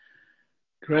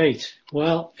Great.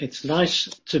 Well, it's nice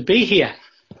to be here,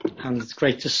 and it's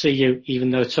great to see you, even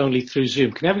though it's only through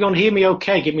Zoom. Can everyone hear me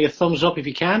okay? Give me a thumbs up if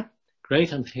you can.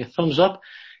 Great, I'm here. Thumbs up.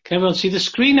 Can everyone see the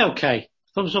screen okay?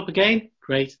 Thumbs up again.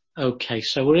 Great. Okay,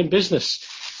 so we're in business,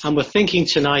 and we're thinking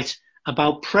tonight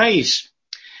about praise.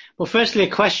 Well, firstly, a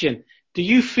question. Do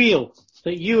you feel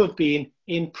that you have been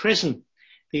in prison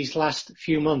these last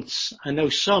few months? I know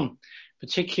some,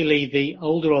 particularly the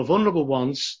older or vulnerable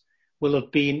ones, will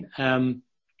have been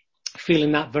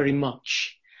feeling that very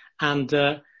much. And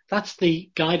that's the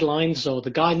guidelines or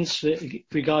the guidance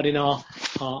regarding our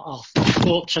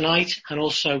thought tonight, and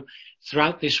also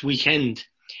throughout this weekend,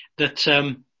 that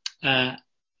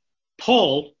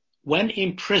Paul, when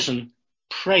in prison,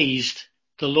 praised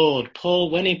the Lord. Paul,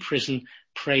 when in prison,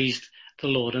 praised the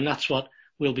Lord. And that's what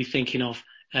we'll be thinking of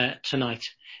tonight.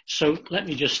 So let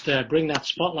me just bring that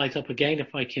spotlight up again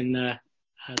if I can.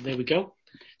 There we go.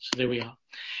 So there we are.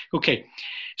 Okay.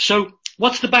 So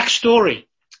what's the backstory?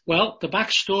 Well, the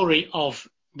backstory of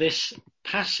this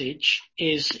passage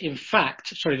is, the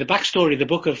backstory of the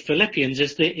book of Philippians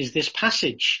is this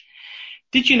passage.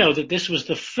 Did you know that this was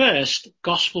the first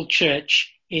gospel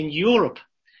church in Europe?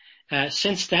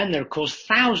 Since then, there are, of course,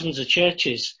 thousands of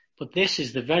churches, but this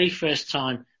is the very first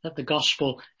time that the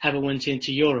gospel ever went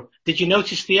into Europe. Did you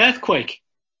notice the earthquake?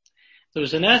 There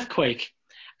was an earthquake,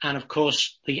 and of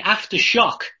course, the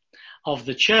aftershock of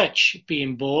the church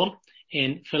being born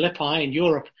in Philippi in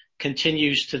Europe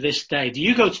continues to this day. Do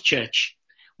you go to church?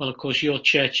 Well, of course, your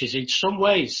church is in some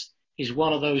ways is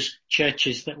one of those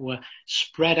churches that were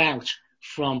spread out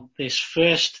from this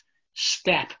first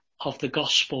step of the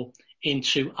gospel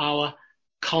into our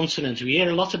continent. We hear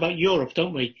a lot about Europe,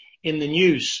 don't we, in the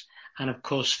news, and of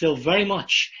course, still very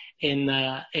much in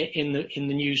the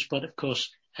news. But of course,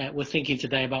 we're thinking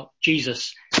today about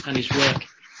Jesus and his work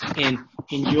in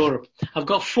Europe. I've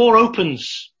got 4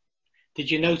 opens. Did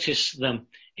you notice them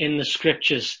in the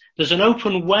scriptures? There's an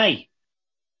open way.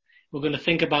 We're going to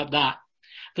think about that.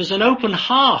 There's an open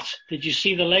heart. Did you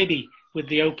see the lady with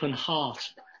the open heart?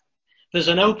 There's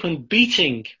an open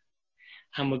beating,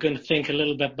 and we're going to think a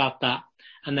little bit about that.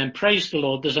 And then, praise the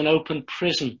Lord, there's an open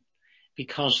prison,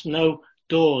 because no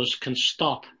doors can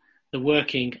stop the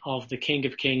working of the King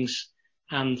of Kings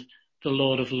and the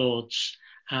Lord of Lords.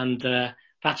 And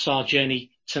that's our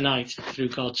journey tonight through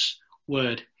God's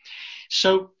word.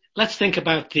 So let's think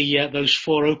about those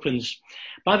 4 opens.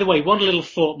 By the way, one little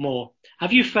thought more.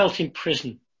 Have you felt in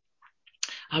prison?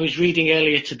 I was reading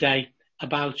earlier today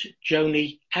about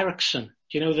Joni Eareckson.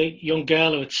 Do you know the young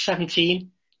girl who at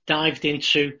 17 dived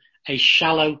into a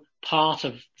shallow part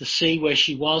of the sea where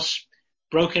she was,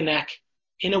 broke her neck,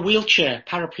 in a wheelchair,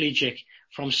 paraplegic,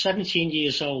 from 17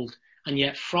 years old. And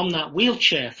yet from that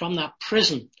wheelchair, from that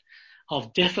prison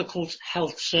of difficult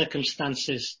health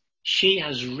circumstances, she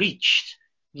has reached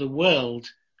the world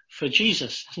for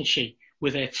Jesus, hasn't she?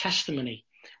 With her testimony,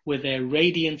 with her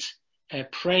radiant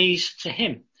praise to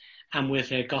him, and with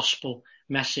her gospel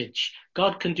message.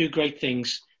 God can do great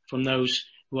things from those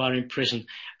who are in prison.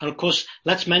 And of course,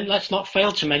 let's not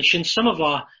fail to mention some of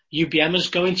our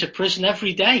UBMers go into prison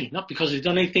every day, not because they've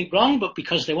done anything wrong, but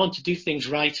because they want to do things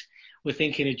right. We're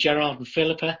thinking of Gerard and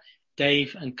Philippa,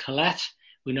 Dave and Colette.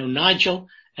 We know Nigel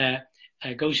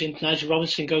goes in, Nigel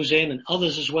Robinson goes in, and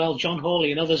others as well, John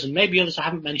Hawley and others, and maybe others I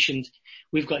haven't mentioned.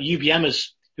 We've got UBMers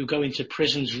who go into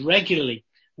prisons regularly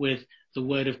with the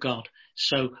word of God.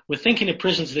 So we're thinking of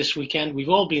prisons this weekend. We've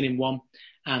all been in one.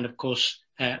 And of course,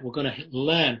 we're going to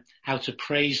learn how to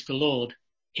praise the Lord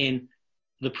in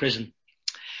the prison.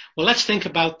 Well, let's think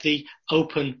about the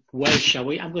open way, shall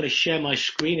we? I'm going to share my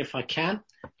screen if I can.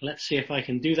 Let's see if I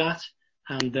can do that.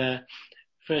 And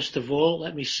first of all,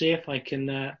 let me see if I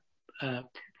can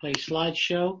play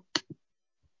slideshow.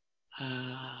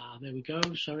 There we go.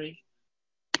 Sorry.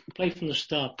 Play from the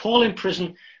start. Paul in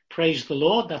prison, praise the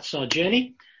Lord. That's our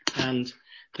journey. And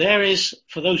there is,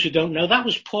 for those who don't know, that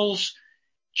was Paul's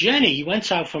journey. He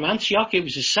went out from Antioch. It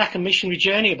was his second missionary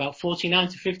journey, about 49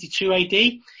 to 52 AD.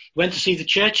 He went to see the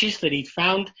churches that he'd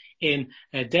found in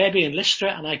Derbe and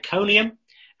Lystra and Iconium.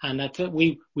 And that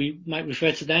we might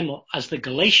refer to them as the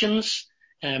Galatians.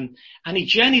 And he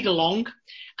journeyed along,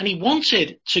 and he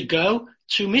wanted to go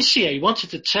to Mysia. He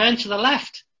wanted to turn to the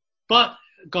left, but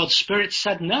God's Spirit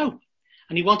said no.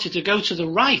 And he wanted to go to the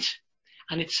right.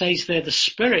 And it says there, the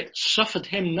Spirit suffered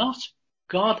him not.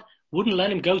 God wouldn't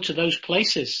let him go to those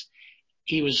places.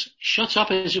 He was shut up,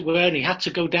 as it were, and he had to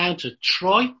go down to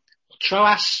Troas.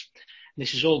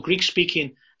 This is all Greek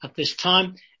speaking at this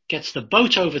time. Gets the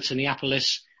boat over to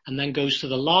Neapolis, and then goes to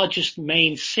the largest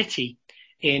main city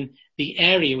in the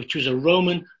area, which was a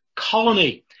Roman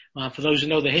colony. For those who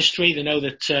know the history, they know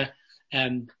that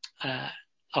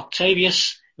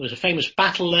Octavius. There was a famous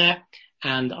battle there,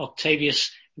 and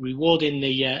Octavius, rewarding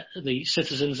the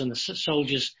citizens and the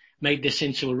soldiers, made this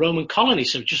into a Roman colony.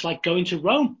 So just like going to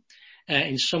Rome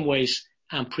in some ways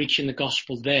and preaching the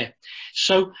gospel there.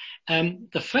 So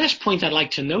the first point I'd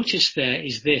like to notice there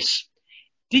is this.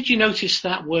 Did you notice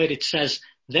that word? It says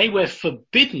they were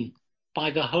forbidden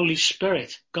by the Holy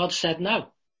Spirit. God said no.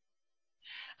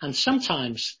 And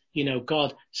sometimes,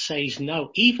 God says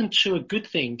no, even to a good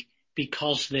thing,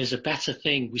 because there's a better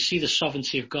thing. We see the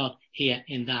sovereignty of God here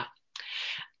in that.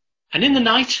 And in the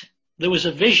night, there was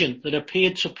a vision that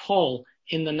appeared to Paul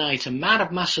in the night. A man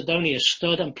of Macedonia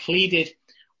stood and pleaded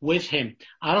with him.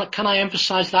 Can I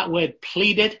emphasize that word,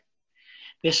 pleaded?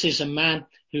 This is a man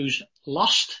who's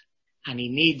lost and he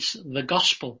needs the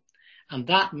gospel. And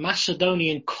that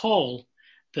Macedonian call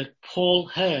that Paul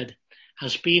heard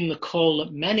has been the call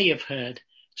that many have heard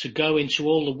to go into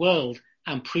all the world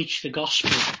and preach the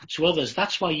gospel to others.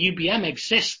 That's why UBM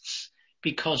exists,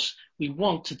 because we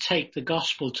want to take the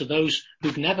gospel to those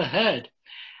who've never heard.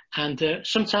 And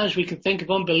sometimes we can think of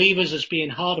unbelievers as being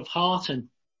hard of heart and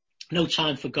no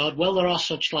time for God. Well, there are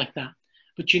such like that.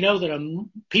 But there are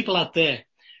people out there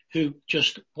who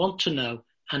just want to know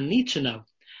and need to know.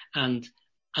 And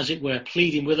as it were,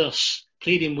 pleading with us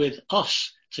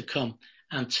to come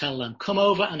and tell them, come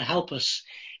over and help us,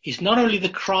 is not only the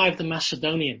cry of the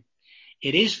Macedonian,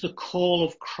 it is the call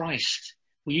of Christ.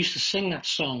 We used to sing that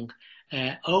song,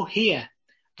 Oh, hear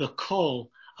the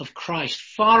call of Christ,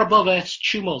 far above earth's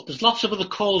tumult. There's lots of other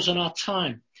calls in our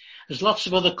time. There's lots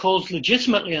of other calls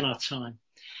legitimately in our time.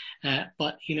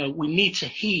 But we need to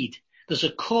heed. There's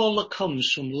a call that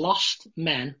comes from lost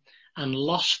men and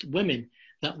lost women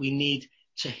that we need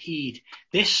to heed.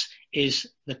 This is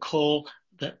the call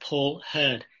that Paul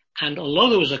heard. And although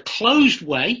there was a closed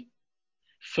way,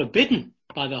 forbidden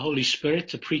by the Holy Spirit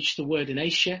to preach the word in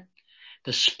Asia,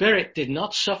 the Spirit did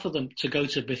not suffer them to go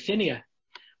to Bithynia,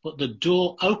 but the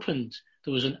door opened.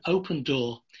 There was an open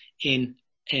door into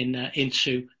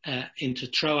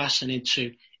Troas and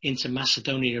into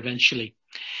Macedonia eventually.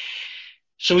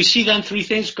 So we see then three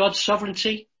things: God's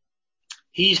sovereignty.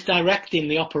 He's directing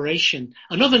the operation.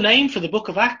 Another name for the book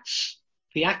of Acts,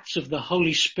 the acts of the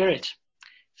Holy Spirit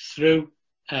through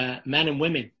men and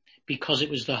women, because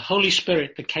it was the Holy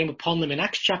Spirit that came upon them in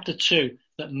Acts chapter 2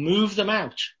 that moved them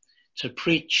out to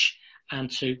preach and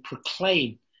to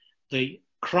proclaim the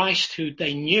Christ who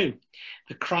they knew,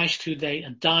 the Christ who they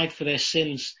had died for their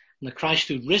sins, and the Christ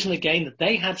who'd risen again that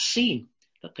they had seen,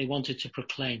 that they wanted to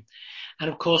proclaim. And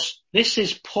of course, this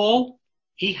is Paul.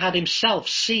 He had himself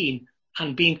seen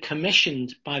and been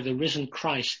commissioned by the risen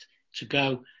Christ to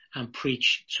go and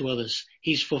preach to others.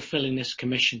 He's fulfilling this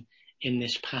commission in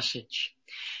this passage.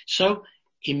 So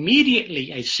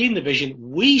immediately I'd seen the vision,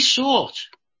 we sought.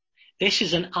 This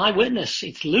is an eyewitness.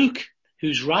 It's Luke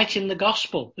who's writing the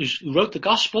gospel, who wrote the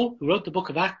gospel, who wrote the book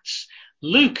of Acts.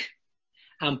 Luke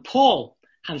and Paul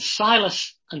and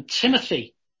Silas and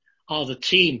Timothy are the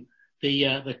team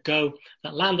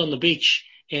that land on the beach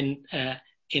in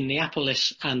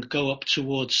Neapolis and go up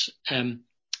towards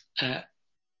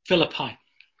Philippi.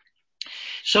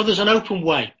 So there's an open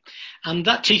way, and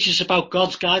that teaches about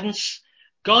God's guidance.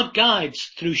 God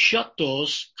guides through shut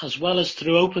doors as well as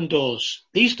through open doors.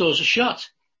 These doors are shut.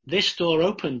 This door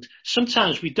opened.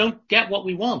 Sometimes we don't get what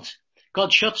we want.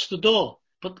 God shuts the door,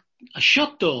 but a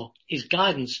shut door is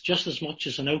guidance just as much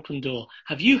as an open door.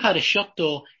 Have you had a shut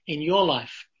door in your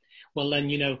life? Well, then,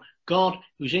 God,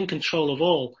 who's in control of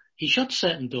all, he shuts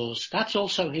certain doors. That's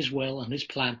also his will and his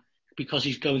plan, because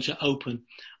he's going to open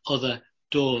other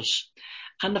doors.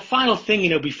 And the final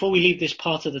thing, before we leave this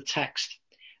part of the text,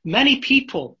 many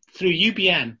people through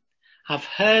UBM have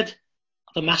heard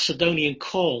the Macedonian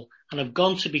call and have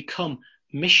gone to become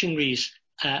missionaries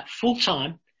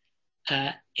full-time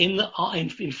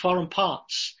in foreign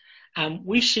parts. And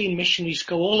we've seen missionaries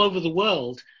go all over the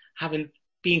world, having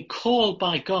been called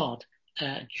by God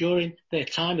during their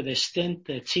time of their stint,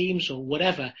 their teams or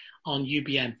whatever on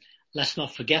UBM. Let's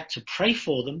not forget to pray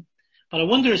for them. But I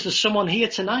wonder, is there someone here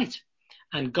tonight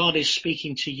and God is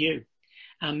speaking to you?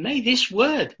 And may this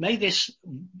word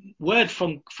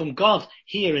from God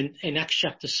here in Acts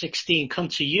chapter 16 come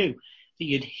to you, that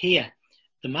you'd hear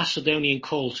the Macedonian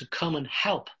call to come and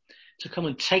help, to come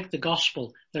and take the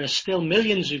gospel. There are still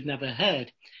millions who've never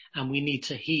heard, and we need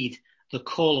to heed the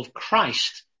call of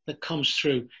Christ that comes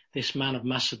through this man of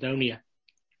Macedonia.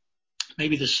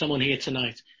 Maybe there's someone here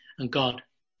tonight and God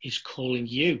is calling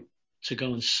you to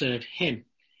go and serve him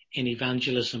in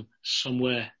evangelism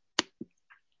somewhere.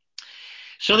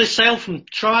 So they sailed from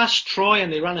Troas, Troy,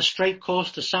 and they ran a straight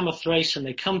course to Samothrace, and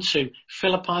they come to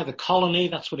Philippi, the colony,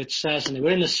 that's what it says, and they were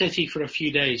in the city for a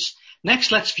few days.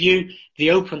 Next, let's view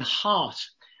the open heart.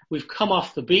 We've come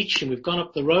off the beach and we've gone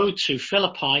up the road to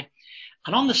Philippi,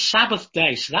 and on the Sabbath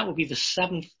day, so that would be the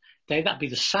seventh day, that'd be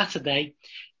the Saturday,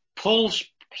 Paul's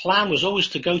plan was always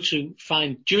to go to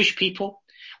find Jewish people.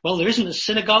 Well, there isn't a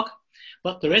synagogue,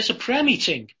 but there is a prayer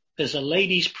meeting. There's a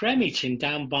ladies' prayer meeting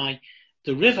down by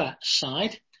the river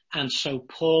side, and so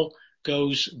Paul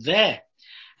goes there.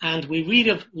 And we read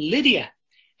of Lydia.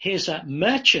 Here's a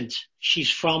merchant. She's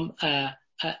from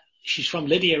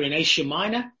Lydia in Asia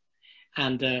Minor,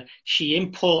 and she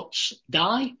imports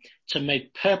dye to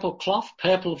make purple cloth.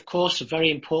 Purple, of course, a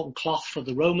very important cloth for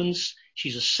the Romans.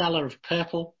 She's a seller of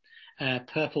purple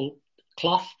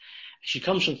cloth. She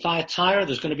comes from Thyatira.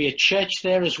 There's going to be a church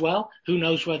there as well. Who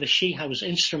knows whether she was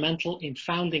instrumental in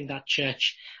founding that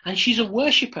church. And she's a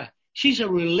worshipper. She's a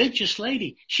religious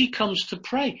lady. She comes to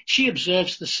pray. She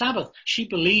observes the Sabbath. She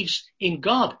believes in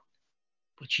God.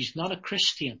 But she's not a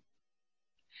Christian.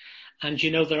 And you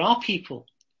know, there are people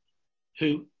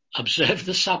who observe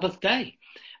the Sabbath day.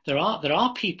 There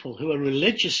are people who are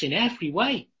religious in every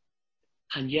way.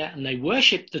 And they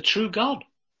worship the true God.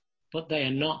 But they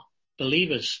are not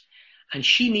believers. And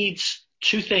she needs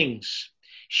two things.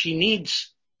 She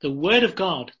needs the word of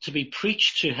God to be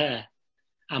preached to her.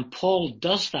 And Paul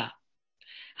does that.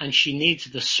 And she needs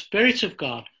the Spirit of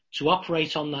God to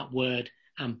operate on that word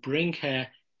and bring her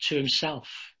to himself.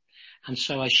 And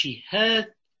so as she heard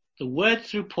the word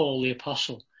through Paul, the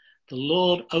apostle, the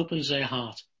Lord opens her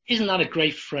heart. Isn't that a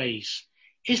great phrase?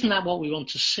 Isn't that what we want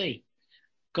to see?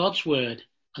 God's word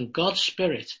and God's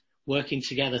Spirit working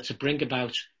together to bring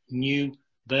about new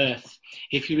birth.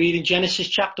 If you read in Genesis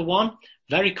chapter 1,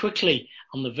 very quickly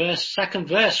on the second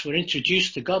verse, we're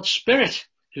introduced to God's Spirit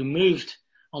who moved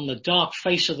on the dark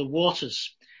face of the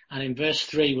waters. And in verse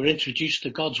 3, we're introduced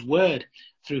to God's word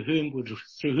through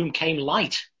whom came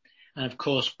light. And of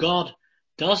course, God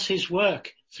does his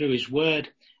work through his word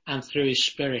and through his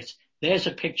Spirit. There's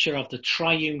a picture of the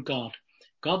triune God,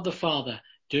 God the Father,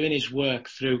 doing his work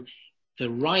through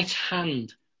the right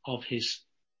hand of his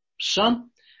Son,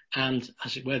 and,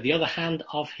 as it were, the other hand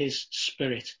of his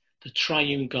Spirit, the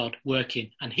triune God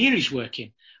working. And here he's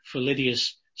working for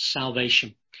Lydia's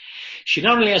salvation. She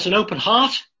not only has an open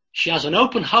heart, she has an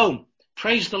open home.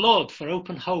 Praise the Lord for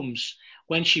open homes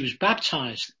when she was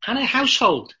baptized, and a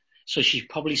household. So she's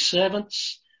probably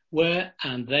servants were,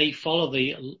 and they follow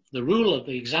the rule of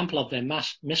the example of their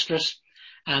mistress.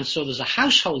 And so there's a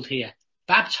household here,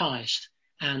 baptized,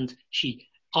 and she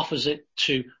offers it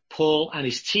to Paul and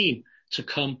his team to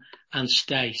come and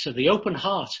stay. So the open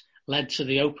heart led to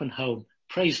the open home.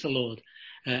 Praise the Lord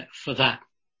for that.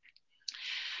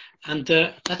 And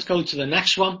let's go to the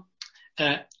next one.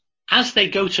 As they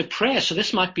go to prayer, so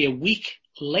this might be a week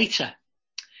later,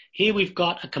 here we've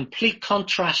got a complete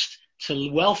contrast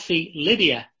to wealthy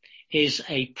Lydia is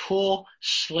a poor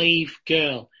slave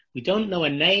girl. We don't know her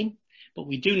name, but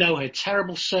we do know her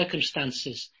terrible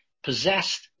circumstances,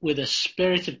 possessed with a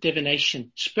spirit of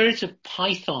divination, spirit of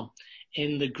Python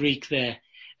in the Greek there,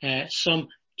 some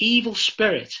evil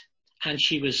spirit, and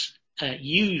she was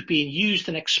being used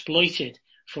and exploited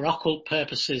for occult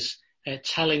purposes,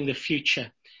 telling the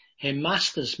future. Her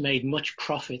masters made much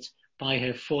profit by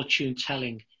her fortune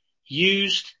telling.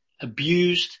 Used,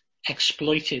 abused,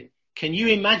 exploited. Can you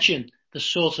imagine the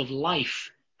sort of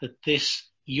life that this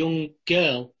young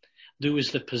girl, who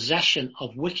was the possession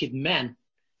of wicked men,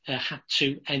 had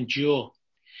to endure?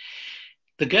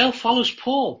 The girl follows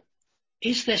Paul.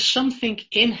 Is there something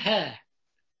in her,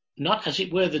 not as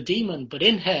it were the demon, but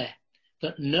in her,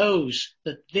 that knows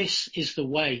that this is the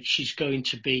way she's going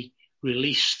to be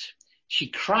released? She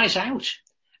cries out,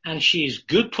 and she is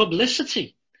good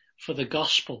publicity for the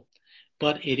gospel.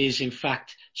 But it is, in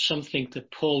fact, something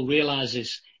that Paul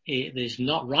realizes is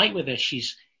not right with her.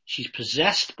 She's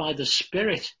possessed by the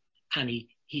Spirit, and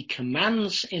he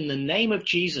commands in the name of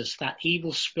Jesus that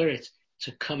evil spirit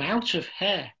to come out of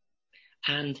her.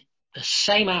 And the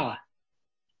same hour,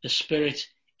 the spirit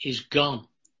is gone.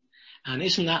 And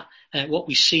isn't that what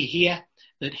we see here?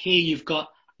 That here you've got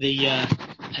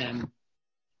that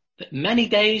many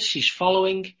days she's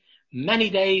following, many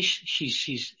days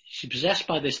she's possessed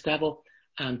by this devil,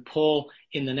 and Paul,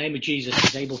 in the name of Jesus,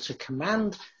 is able to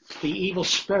command the evil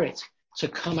spirit to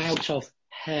come out of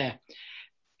her.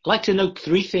 I'd like to note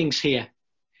three things here.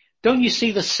 Don't you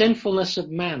see the sinfulness of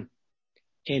man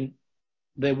in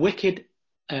the wicked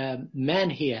men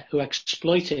here who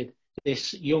exploited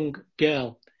this young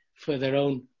girl for their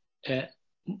own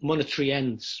monetary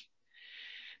ends?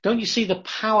 Don't you see the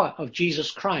power of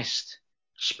Jesus Christ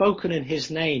spoken in his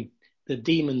name, the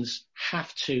demons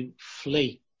have to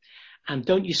flee. And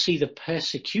don't you see the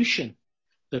persecution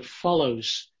that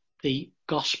follows the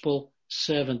gospel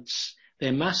servants?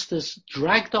 Their masters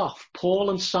dragged off Paul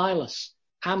and Silas,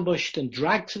 ambushed and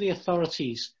dragged to the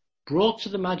authorities, brought to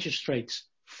the magistrates,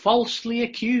 falsely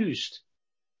accused.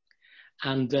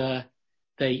 And the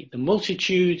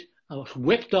multitude are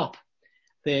whipped up.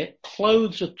 Their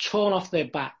clothes are torn off their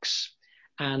backs,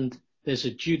 and there's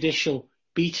a judicial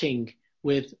beating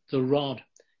with the rod.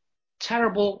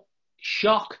 Terrible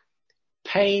shock,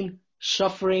 pain,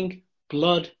 suffering,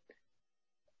 blood.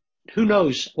 Who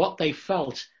knows what they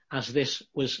felt as this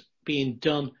was being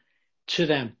done to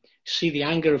them. See the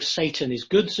anger of Satan. His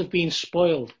goods have been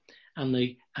spoiled, and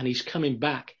he's coming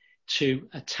back to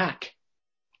attack.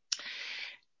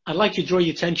 I'd like to draw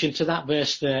your attention to that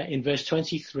verse there in verse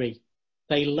 23.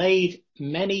 They laid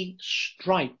many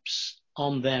stripes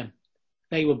on them.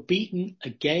 They were beaten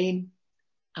again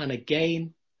and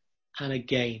again and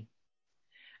again.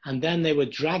 And then they were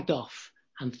dragged off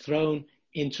and thrown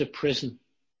into prison.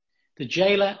 The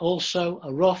jailer, also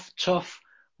a rough, tough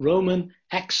Roman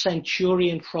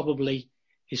ex-centurion probably,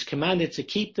 is commanded to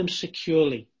keep them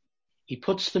securely. He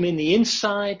puts them in the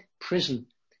inside prison.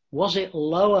 Was it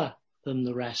lower than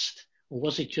the rest, or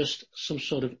was it just some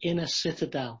sort of inner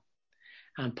citadel?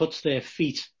 And puts their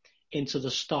feet into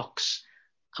the stocks.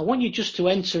 I want you just to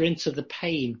enter into the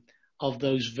pain of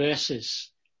those verses.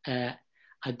 We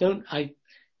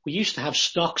used to have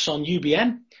stocks on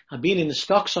UBM. I've been in the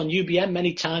stocks on UBM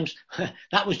many times.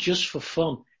 That was just for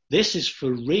fun. This is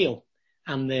for real.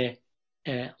 And they're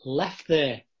left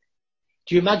there.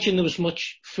 Do you imagine there was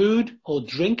much food or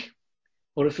drink,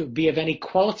 or if it would be of any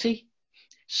quality?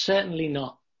 Certainly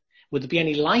not. Would there be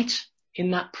any light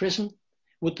in that prison?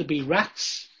 Would there be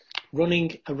rats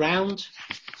running around?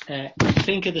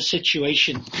 Think of the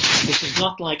situation. This is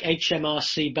not like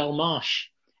HMRC Belmarsh.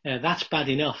 That's bad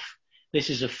enough.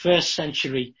 This is a first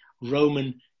century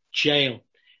Roman jail.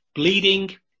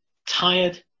 Bleeding,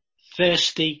 tired,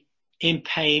 thirsty, in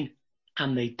pain,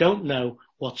 and they don't know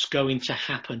what's going to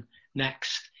happen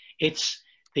next. It's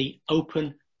the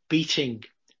open beating,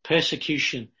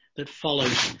 persecution that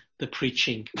follows the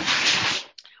preaching.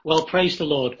 Well, praise the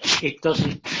Lord, it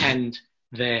doesn't end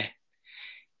there.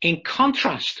 In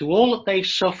contrast to all that they've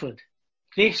suffered,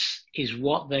 this is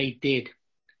what they did.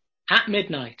 At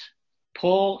midnight,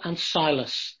 Paul and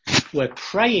Silas were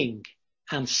praying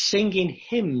and singing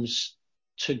hymns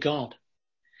to God.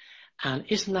 And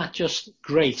isn't that just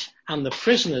great? And the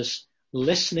prisoners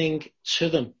listening to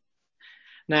them.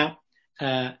 Now,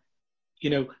 at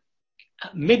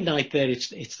midnight there,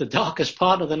 it's the darkest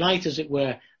part of the night, as it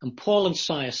were. And Paul and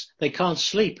Silas, they can't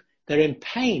sleep. They're in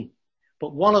pain.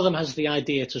 But one of them has the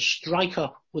idea to strike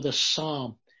up with a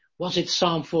psalm. Was it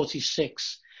Psalm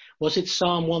 46? Was it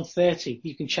Psalm 130?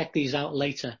 You can check these out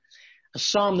later. A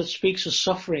psalm that speaks of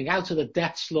suffering. Out of the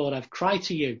depths, Lord, I've cried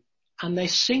to you. And they're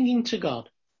singing to God.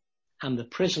 And the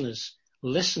prisoners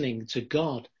listening to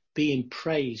God being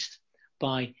praised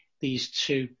by these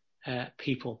two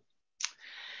people.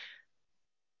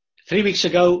 3 weeks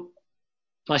ago,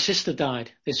 my sister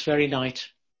died this very night.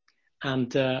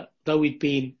 And though we'd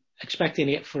been expecting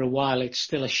it for a while, it's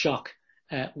still a shock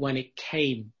when it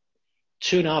came.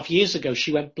 2.5 years ago,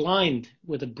 she went blind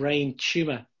with a brain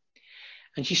tumour.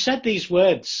 And she said these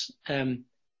words at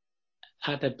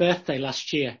her birthday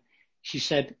last year. She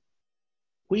said,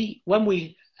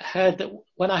 when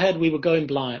I heard we were going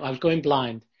blind, I was going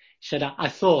blind, she said, I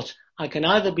thought I can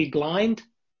either be blind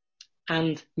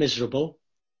and miserable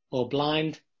or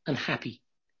blind and happy.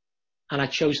 And I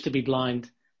chose to be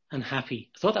blind and happy.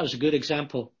 I thought that was a good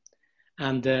example.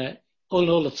 And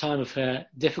all the time of her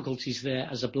difficulties there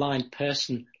as a blind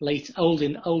person, old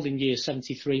in years,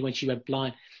 73 when she went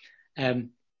blind,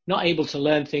 not able to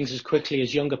learn things as quickly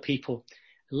as younger people,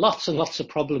 lots and lots of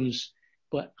problems,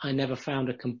 but I never found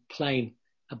a complaint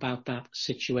about that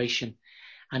situation.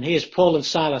 And here's Paul and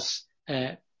Silas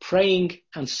praying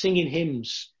and singing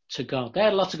hymns to God. They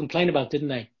had a lot to complain about, didn't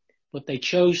they? But they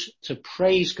chose to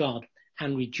praise God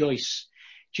and rejoice.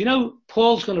 Do you know,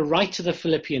 Paul's going to write to the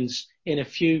Philippians in a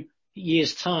few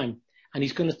years' time, and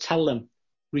he's going to tell them,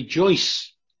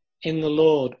 rejoice in the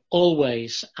Lord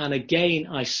always. And again,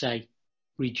 I say,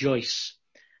 rejoice.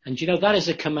 And you know, that is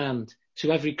a command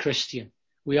to every Christian.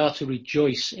 We are to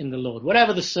rejoice in the Lord.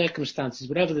 Whatever the circumstances,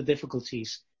 whatever the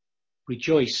difficulties,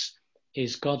 rejoice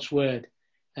is God's word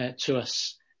to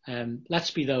us.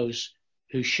 Let's be those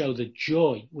who show the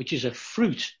joy, which is a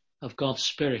fruit of God's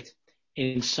Spirit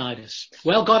inside us.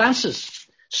 Well, God answers.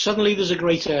 Suddenly there's a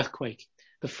great earthquake.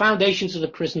 The foundations of the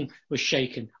prison were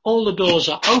shaken. All the doors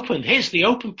are opened. Here's the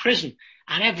open prison.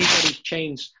 and everybody's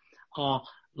chains are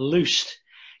loosed.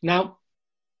 Now,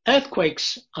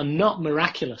 earthquakes are not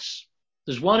miraculous.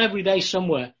 There's one every day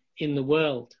somewhere in the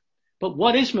world. But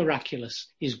what is miraculous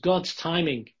is God's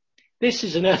timing. This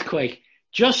is an earthquake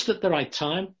just at the right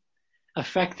time,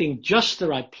 affecting just the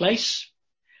right place,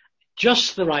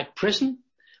 just the right prison,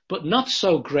 but not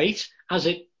so great as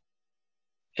it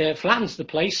flattens the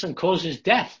place and causes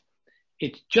death.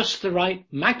 It's just the right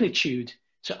magnitude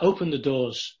to open the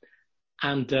doors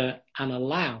and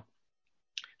allow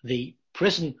the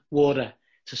prison warder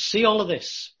to see all of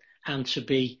this and to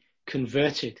be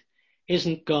converted.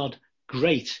 Isn't God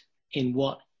great in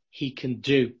what he can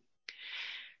do?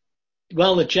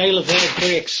 Well, the jailer there,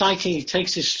 very exciting. He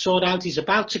takes his sword out. He's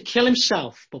about to kill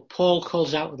himself, but Paul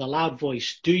calls out with a loud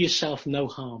voice, "Do yourself no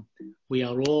harm. We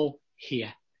are all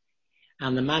here."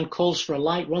 And the man calls for a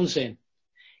light, runs in.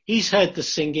 He's heard the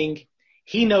singing.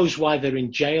 He knows why they're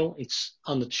in jail. It's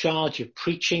on the charge of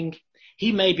preaching.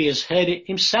 He maybe has heard it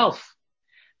himself.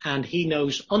 And he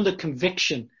knows under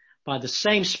conviction by the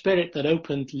same Spirit that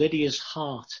opened Lydia's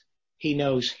heart, he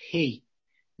knows he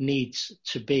needs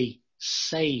to be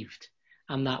saved.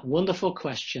 And that wonderful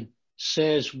question,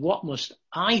 "Sirs, what must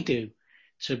I do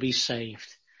to be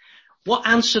saved?" What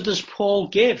answer does Paul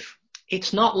give?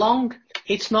 It's not long.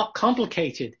 It's not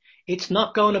complicated. It's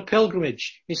not go on a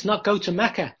pilgrimage. It's not go to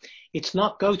Mecca. It's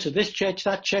not go to this church,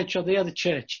 that church, or the other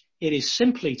church. It is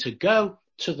simply to go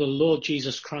to the Lord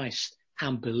Jesus Christ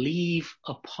and believe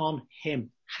upon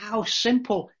him. How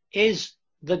simple is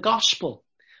the gospel?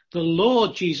 The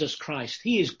Lord Jesus Christ,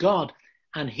 he is God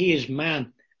and he is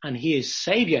man and he is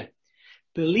Savior.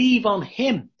 Believe on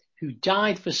him who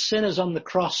died for sinners on the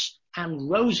cross and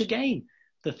rose again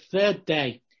the third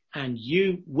day, and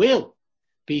you will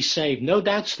be saved. No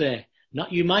doubts there.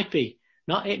 Not you might be.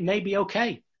 Not it may be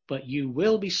okay, but you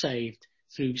will be saved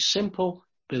through simple,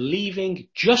 believing,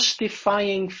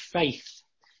 justifying faith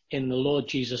in the Lord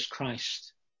Jesus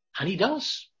Christ. And he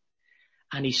does.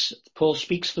 And Paul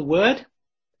speaks the word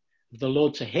of the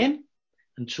Lord to him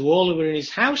and to all who are in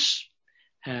his house,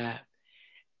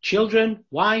 children,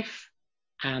 wife,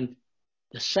 and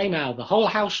the same hour, the whole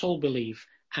household believe.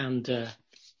 And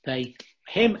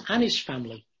him and his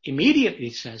family, immediately,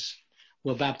 it says,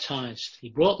 were baptized. He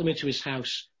brought them into his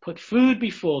house, put food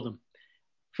before them,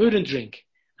 food and drink,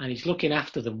 and he's looking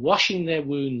after them, washing their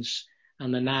wounds,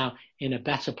 and they're now in a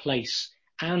better place.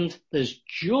 And there's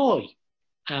joy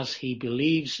as he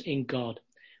believes in God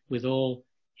with all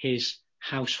his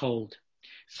household.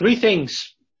 3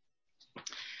 things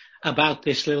about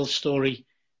this little story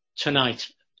tonight.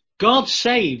 God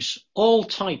saves all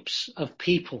types of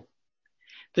people.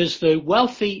 There's the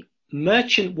wealthy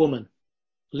merchant woman,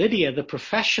 Lydia, the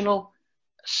professional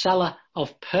seller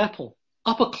of purple,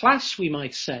 upper class, we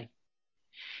might say.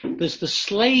 There's the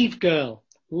slave girl,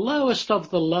 lowest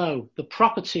of the low, the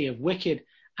property of wicked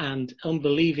and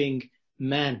unbelieving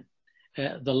men,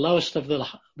 the lowest of the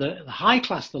high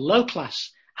class, the low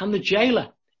class, and the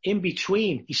jailer in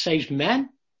between. He saves men,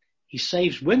 he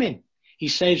saves women, he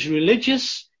saves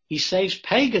religious, he saves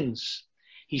pagans,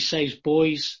 he saves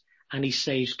boys, and he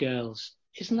saves girls.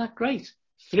 Isn't that great?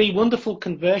 3 wonderful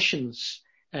conversions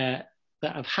that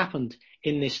have happened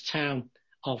in this town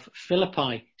of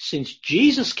Philippi since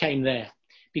Jesus came there,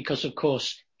 because of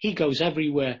course he goes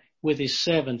everywhere with his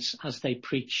servants as they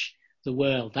preach the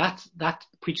word.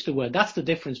 Preach the word. That's the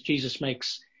difference Jesus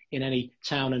makes in any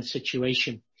town and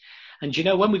situation. And you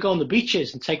know, when we go on the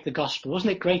beaches and take the gospel,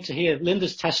 wasn't it great to hear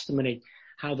Linda's testimony,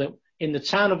 how that in the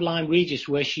town of Lyme Regis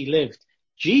where she lived,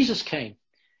 Jesus came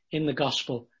in the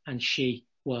gospel and she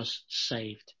was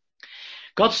saved.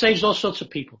 God saves all sorts of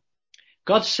people.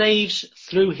 God saves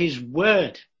through his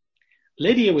word.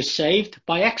 Lydia was saved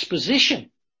by exposition,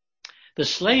 the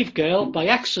slave girl by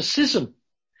exorcism,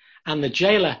 and the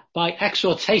jailer by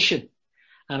exhortation.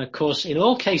 And of course, in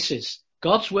all cases,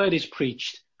 God's word is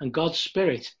preached and God's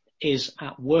Spirit is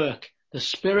at work. The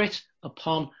Spirit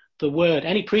upon the word.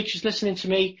 Any preachers listening to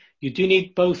me, you do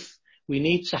need both. We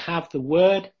need to have the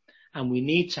word and we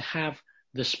need to have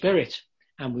the Spirit,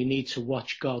 and we need to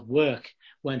watch God work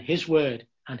when his word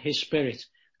and his Spirit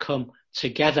come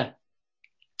together.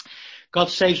 God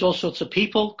saves all sorts of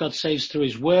people. God saves through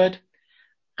his word.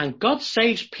 And God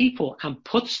saves people and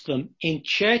puts them in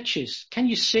churches. Can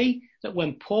you see that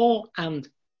when Paul and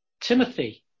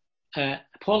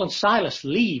Silas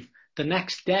leave the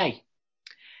next day,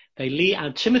 they leave,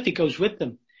 and Timothy goes with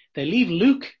them. They leave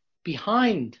Luke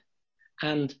behind,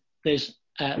 and there's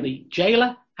the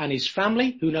jailer and his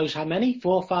family, who knows how many,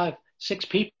 4, 5, 6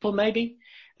 people maybe.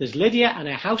 There's Lydia and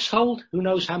her household, who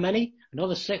knows how many,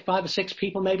 another 5 or 6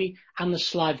 people maybe, and the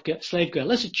slave girl.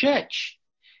 There's a church.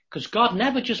 Because God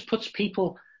never just puts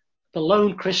people, the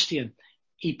lone Christian.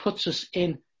 He puts us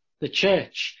in the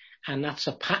church. And that's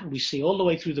a pattern we see all the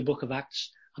way through the book of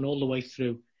Acts and all the way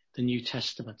through the New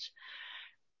Testament.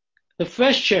 The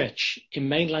first church in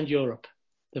mainland Europe,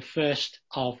 the first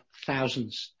of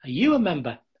thousands. Are you a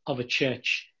member of a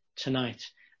church tonight?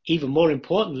 Even more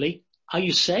importantly, are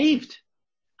you saved?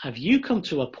 Have you come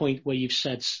to a point where you've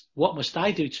said, what must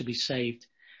I do to be saved?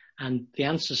 And the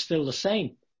answer is still the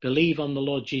same. Believe on the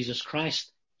Lord Jesus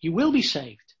Christ. You will be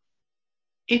saved.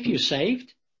 If you're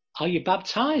saved, are you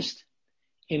baptized?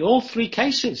 In all three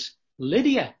cases,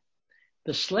 Lydia,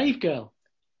 the slave girl,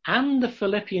 and the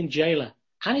Philippian jailer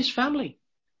and his family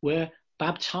were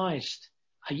baptized.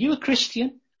 Are you a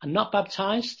Christian and not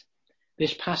baptized?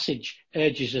 This passage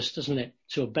urges us, doesn't it,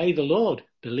 to obey the Lord,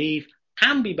 believe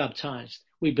and be baptized.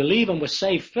 We believe and we're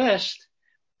saved first.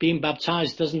 Being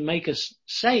baptized doesn't make us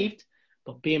saved,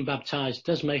 but being baptized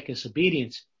does make us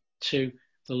obedient to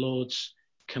the Lord's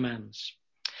commands.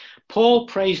 Paul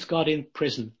praised God in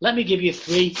prison. Let me give you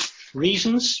 3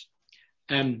 reasons.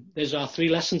 There's our 3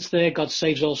 lessons there. God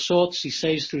saves all sorts. He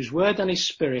saves through his word and his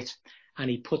spirit, and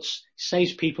he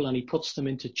saves people and he puts them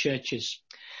into churches.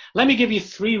 Let me give you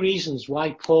 3 reasons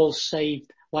why Paul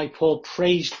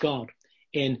praised God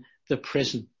in the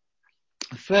prison.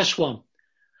 The first one,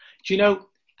 do you know,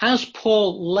 as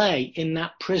Paul lay in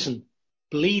that prison,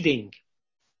 bleeding,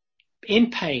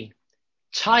 in pain,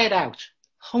 tired out,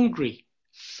 hungry,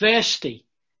 thirsty,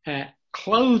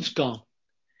 clothes gone,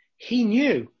 he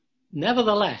knew,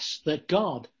 nevertheless, that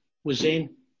God was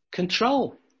in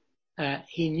control.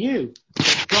 He knew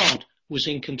that God was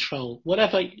in control.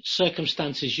 Whatever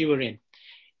circumstances you are in,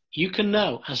 you can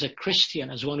know as a Christian,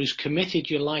 as one who's committed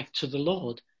your life to the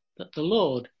Lord, that the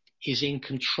Lord is in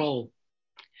control.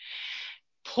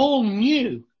 Paul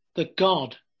knew that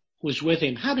God was with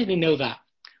him. How did he know that?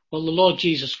 Well, the Lord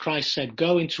Jesus Christ said,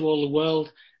 go into all the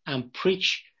world and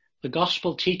preach the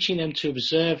gospel, teaching them to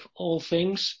observe all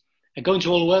things. Go into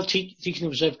all the world, teaching them to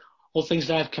observe all things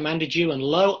that I have commanded you. And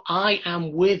lo, I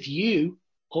am with you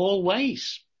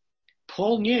always.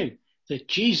 Paul knew that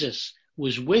Jesus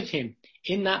was with him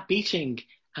in that beating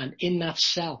and in that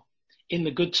cell, in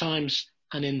the good times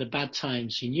and in the bad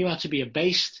times. He knew how to be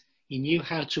abased. He knew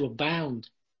how to abound.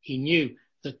 He knew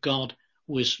that God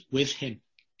was with him.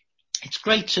 It's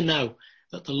great to know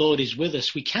that the Lord is with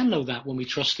us. We can know that when we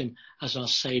trust him as our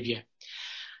Saviour.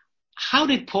 How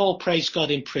did Paul praise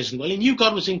God in prison? Well, he knew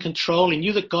God was in control. He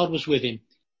knew that God was with him.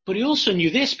 But he also knew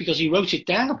this because he wrote it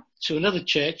down to another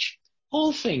church.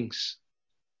 All things,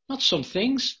 not some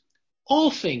things,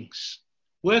 all things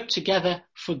work together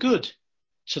for good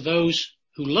to those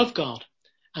who love God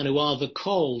and who are the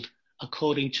called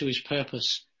according to his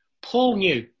purpose. Paul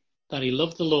knew that he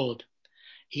loved the Lord.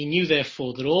 He knew,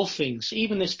 therefore, that all things,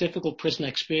 even this difficult prison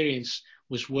experience,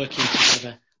 was working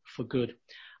together for good.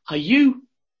 Are you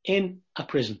in a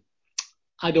prison?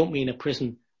 I don't mean a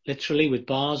prison literally with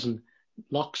bars and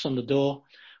locks on the door,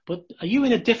 but are you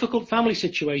in a difficult family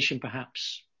situation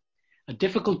perhaps? A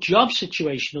difficult job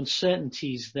situation,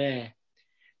 uncertainties there.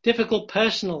 Difficult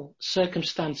personal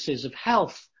circumstances of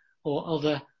health or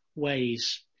other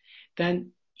ways.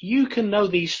 Then you can know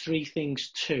these 3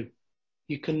 things too.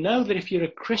 You can know that if you're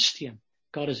a Christian,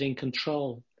 God is in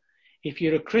control. If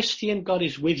you're a Christian, God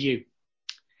is with you.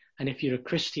 And if you're a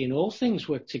Christian, all things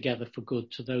work together for good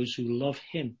to those who love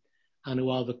him and who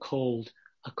are the called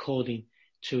according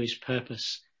to his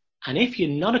purpose. And if you're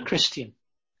not a Christian,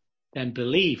 then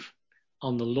believe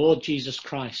on the Lord Jesus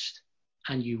Christ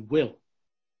and you will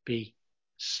be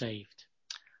saved.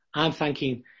 I'm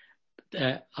thanking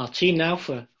our team now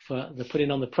for the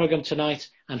putting on the program tonight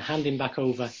and handing back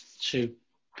over to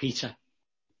Peter.